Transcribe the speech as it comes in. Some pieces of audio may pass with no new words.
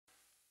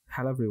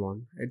Hello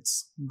everyone,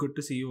 it's good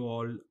to see you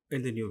all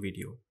in the new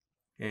video.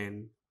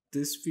 And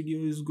this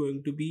video is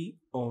going to be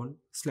on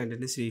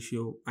slenderness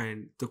ratio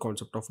and the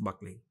concept of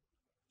buckling.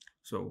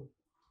 So,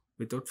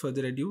 without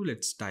further ado,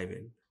 let's dive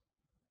in.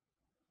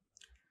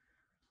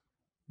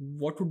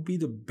 What would be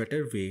the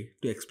better way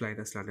to explain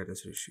a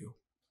slenderness ratio?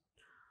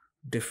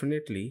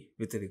 Definitely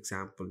with an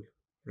example,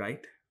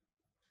 right?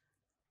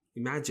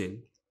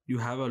 Imagine you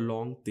have a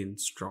long thin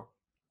straw.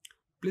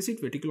 Place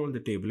it vertical on the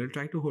table and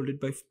try to hold it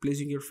by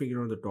placing your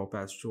finger on the top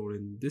as shown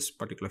in this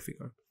particular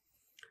figure.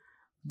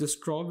 The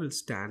straw will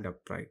stand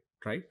upright,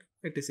 right?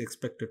 It is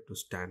expected to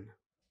stand.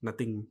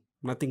 Nothing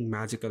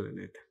magical in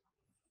it.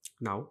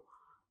 Now,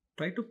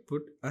 try to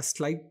put a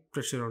slight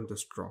pressure on the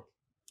straw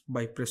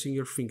by pressing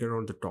your finger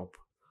on the top.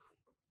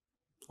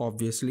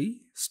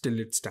 Obviously, still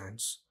it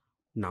stands.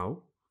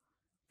 Now,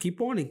 keep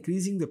on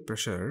increasing the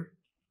pressure.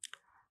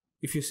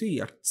 If you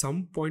see at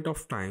some point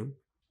of time,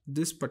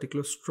 this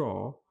particular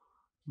straw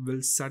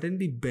will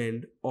suddenly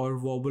bend or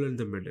wobble in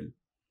the middle.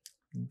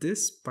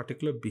 This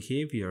particular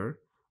behavior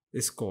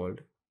is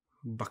called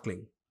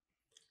buckling,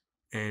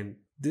 and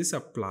this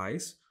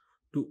applies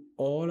to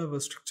all our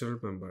structural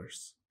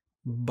members.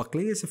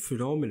 Buckling is a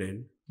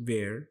phenomenon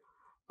where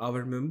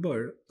our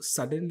member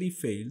suddenly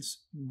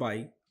fails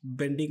by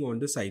bending on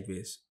the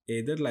sideways,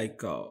 either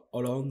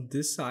along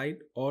this side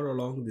or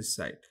along this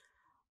side,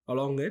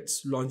 along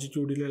its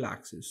longitudinal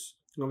axis.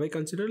 Now I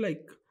consider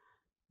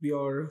we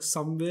are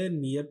somewhere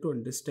near to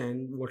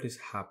understand what is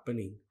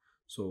happening.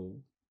 So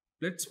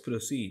let's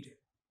proceed.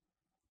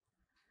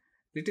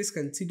 Let us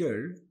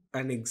consider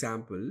an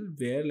example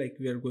where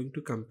we are going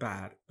to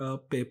compare a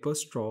paper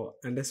straw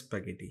and a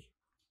spaghetti.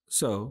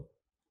 So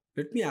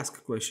let me ask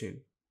a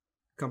question.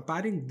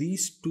 Comparing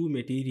these two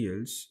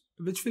materials,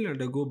 which will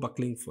undergo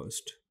buckling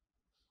first?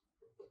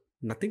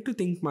 Nothing to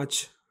think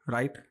much,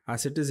 right?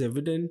 As it is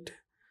evident,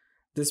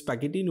 the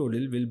spaghetti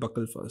noodle will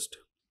buckle first.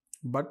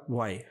 But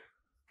why?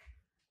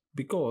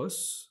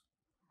 Because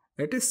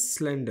it is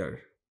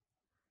slender.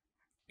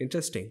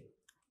 Interesting.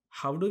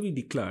 How do we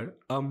declare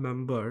a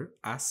member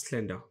as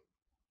slender?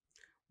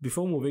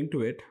 Before moving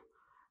to it,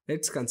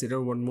 let's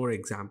consider one more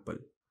example.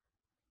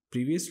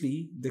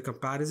 Previously, the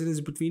comparison is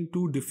between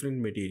two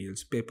different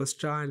materials, paper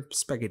straw and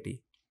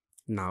spaghetti.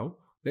 Now,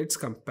 let's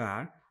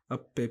compare a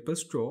paper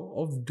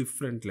straw of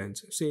different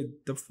lengths. Say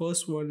the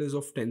first one is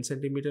of 10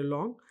 centimeter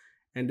long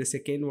and the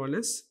second one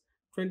is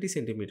 20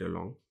 centimeter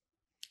long.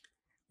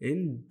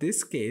 In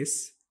this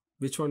case,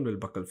 which one will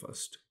buckle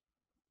first?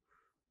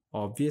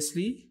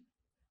 Obviously,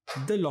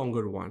 the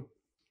longer one.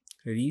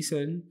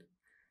 Reason,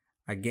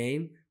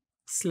 again,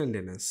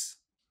 slenderness.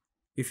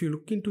 If you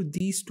look into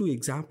these two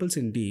examples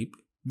in deep,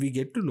 we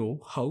get to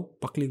know how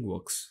buckling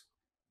works.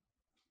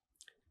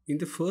 In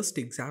the first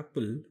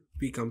example,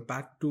 we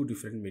compare two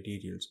different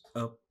materials,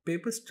 a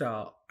paper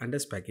straw and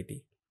a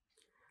spaghetti.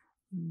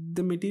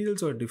 The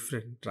materials are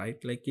different, right?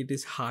 It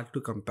is hard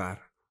to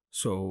compare.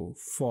 So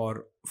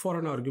for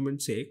an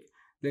argument's sake,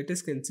 let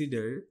us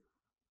consider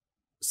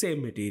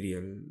same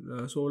material.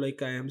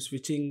 I am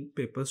switching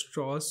paper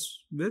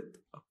straws with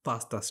a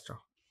pasta straw.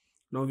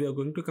 Now we are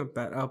going to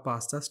compare a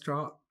pasta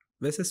straw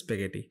versus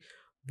spaghetti.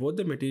 Both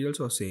the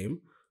materials are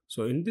same.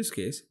 So in this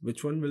case,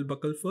 which one will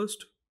buckle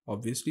first?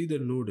 Obviously the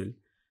noodle.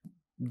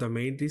 The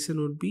main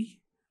reason would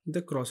be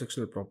the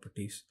cross-sectional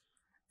properties,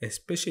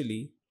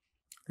 especially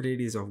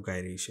radius of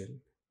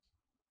gyration.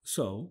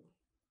 So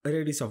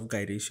radius of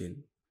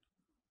gyration,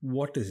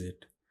 what is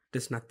it? It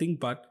is nothing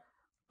but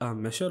a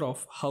measure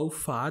of how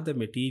far the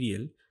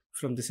material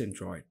from the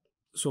centroid.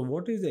 So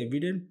what is the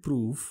evident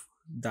proof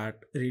that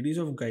radius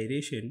of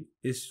gyration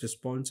is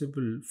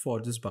responsible for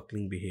this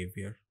buckling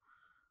behavior?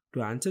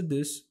 To answer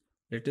this,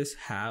 let us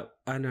have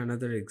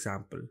another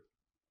example.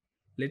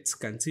 Let's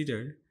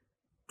consider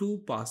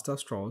two pasta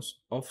straws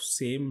of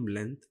same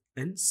length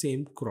and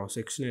same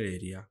cross-sectional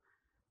area,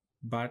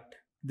 but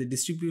the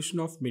distribution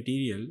of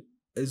material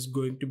is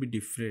going to be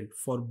different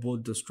for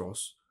both the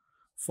straws.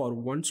 For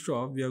one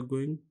straw, we are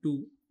going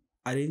to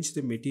arrange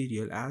the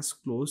material as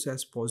close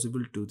as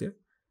possible to the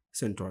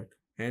centroid,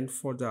 and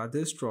for the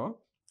other straw,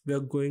 we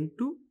are going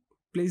to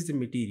place the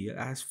material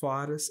as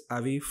far as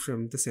away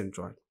from the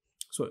centroid.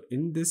 So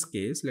in this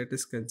case, let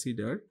us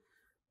consider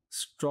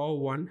straw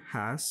 1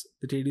 has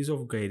radius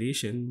of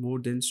gyration more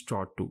than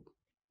straw 2.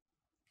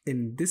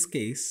 In this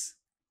case,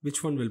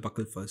 which one will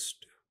buckle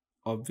first?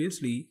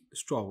 Obviously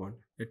straw 1.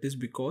 It is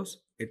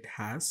because it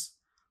has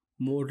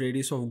more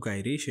radius of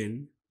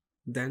gyration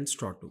than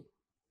straw 2.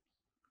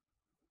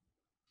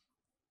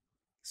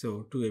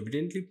 So to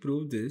evidently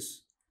prove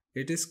this,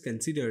 it is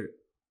considered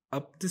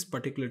up this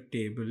particular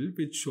table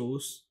which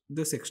shows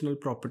the sectional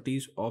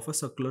properties of a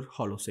circular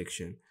hollow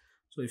section.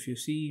 So if you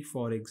see,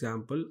 for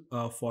example,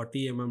 a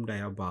 40 mm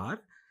dia bar,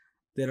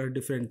 there are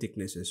different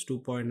thicknesses,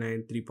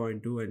 2.9,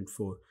 3.2 and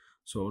 4.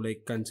 So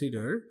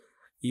consider,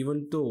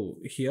 even though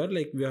here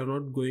we are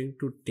not going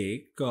to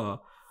take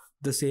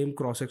the same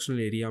cross-sectional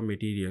area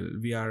material,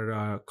 we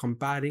are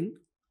comparing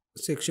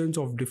sections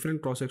of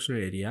different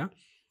cross-sectional area.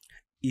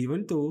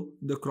 Even though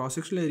the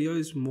cross-sectional area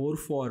is more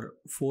for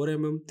 4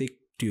 mm thick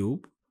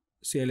tube,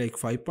 say like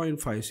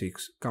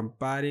 5.56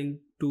 comparing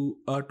to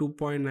a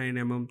 2.9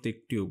 mm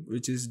thick tube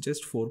which is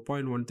just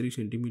 4.13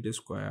 centimeter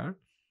square,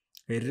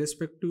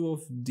 irrespective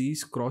of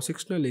these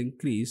cross-sectional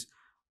increase,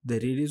 the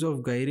radius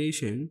of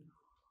gyration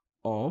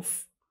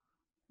of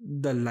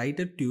the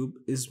lighter tube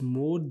is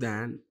more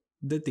than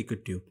the thicker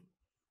tube,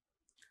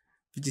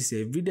 which is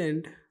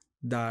evident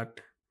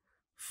that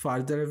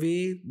farther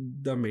away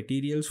the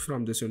materials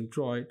from the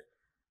centroid,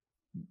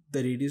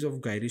 the radius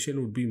of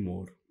gyration would be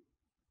more.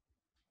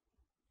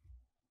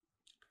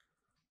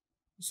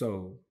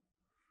 So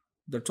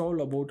that's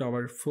all about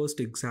our first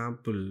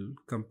example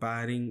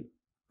comparing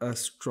a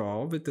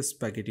straw with a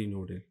spaghetti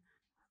noodle.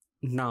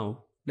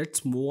 Now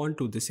let's move on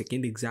to the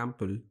second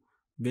example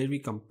where we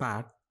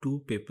compare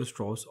two paper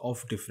straws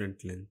of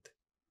different length.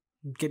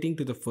 Getting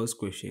to the first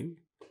question,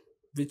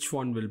 which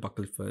one will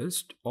buckle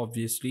first?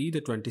 Obviously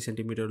the 20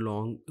 centimeter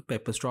long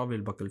paper straw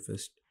will buckle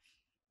first.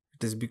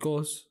 It is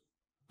because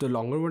the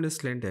longer one is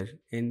slender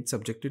and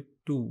subjected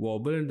to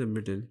wobble in the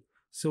middle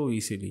so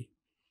easily.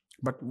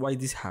 But why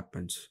this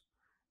happens?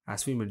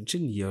 As we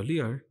mentioned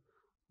earlier,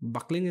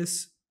 buckling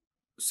is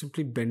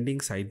simply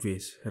bending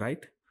sideways,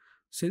 right?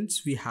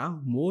 Since we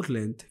have more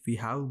length, we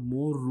have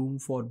more room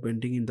for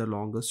bending in the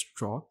longer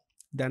straw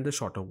than the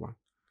shorter one.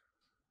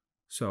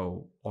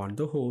 So, on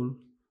the whole,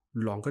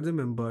 longer the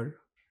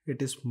member,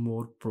 it is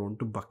more prone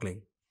to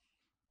buckling.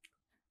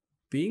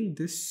 Being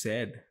this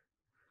said,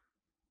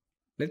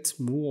 let's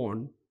move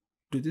on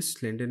to the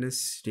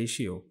slenderness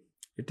ratio.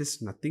 It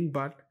is nothing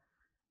but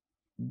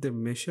the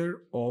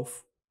measure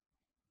of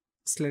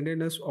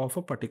slenderness of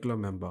a particular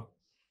member.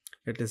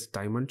 It is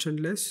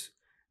dimensionless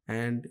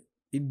and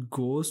it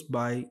goes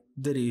by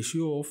the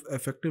ratio of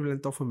effective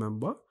length of a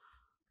member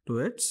to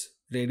its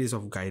radius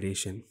of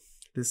gyration.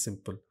 It is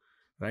simple,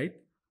 right?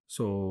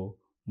 So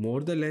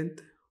more the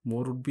length,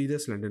 more would be the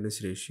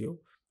slenderness ratio.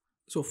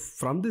 So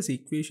from this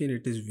equation,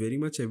 it is very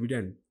much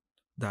evident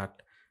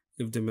that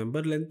if the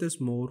member length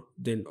is more,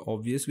 then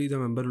obviously the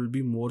member will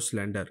be more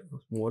slender.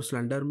 More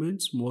slender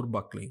means more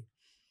buckling.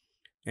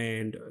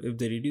 And if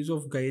the radius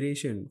of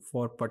gyration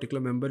for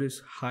particular member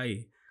is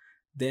high,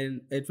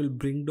 then it will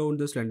bring down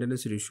the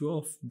slenderness ratio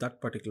of that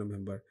particular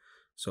member.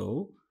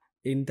 So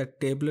in the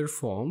tabular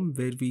form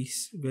where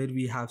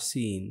we have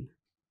seen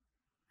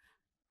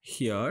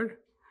here,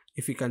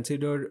 if we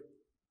consider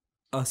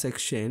a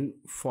section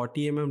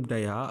 40 mm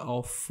dia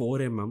of 4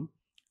 mm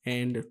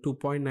and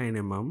 2.9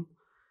 mm,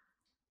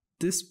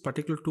 this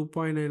particular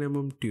 2.9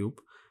 mm tube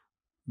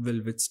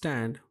will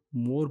withstand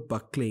more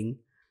buckling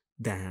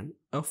than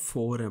a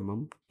 4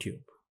 mm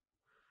tube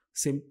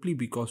simply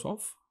because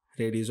of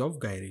radius of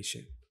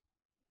gyration.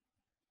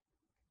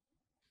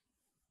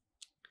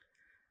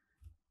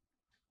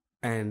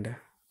 And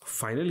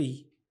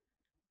finally,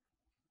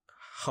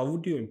 how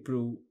would you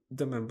improve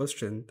the member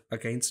strength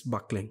against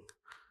buckling?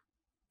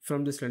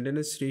 From the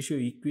slenderness ratio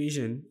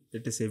equation,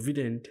 it is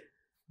evident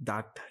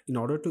that in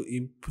order to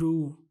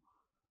improve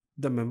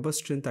the member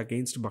strength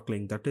against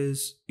buckling, that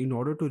is, in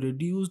order to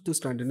reduce the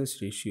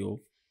slenderness ratio,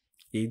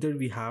 either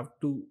we have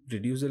to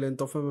reduce the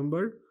length of a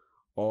member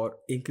or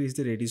increase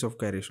the radius of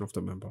gyration of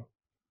the member.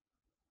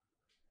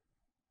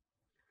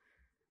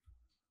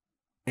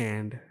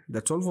 And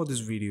that's all for this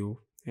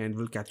video, and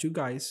we'll catch you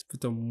guys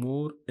with a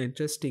more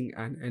interesting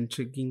and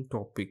intriguing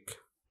topic.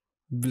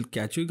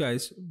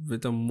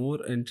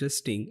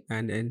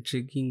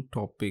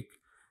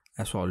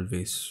 As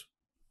always.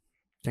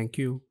 Thank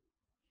you.